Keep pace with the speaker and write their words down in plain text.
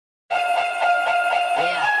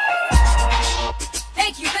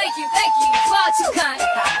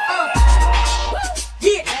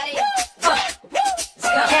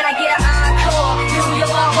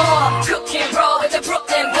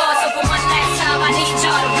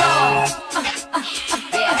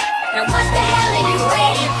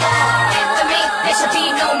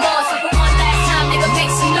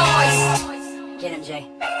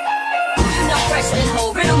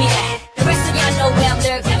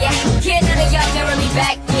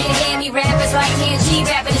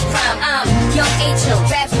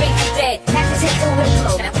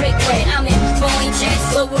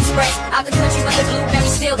express. Out the country, but the blueberry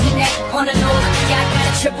still connect. On the low, like a yacht, got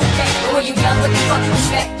a triple deck. But when you young, what the fuck you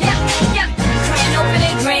expect? Yeah, yeah. Grand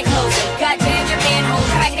opening, grand closing. Goddamn your manhole,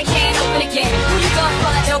 crack the can open again. Who you gonna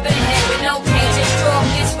find open ahead with no pain, just draw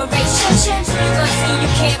inspiration. You gonna see you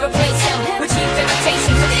can't replace.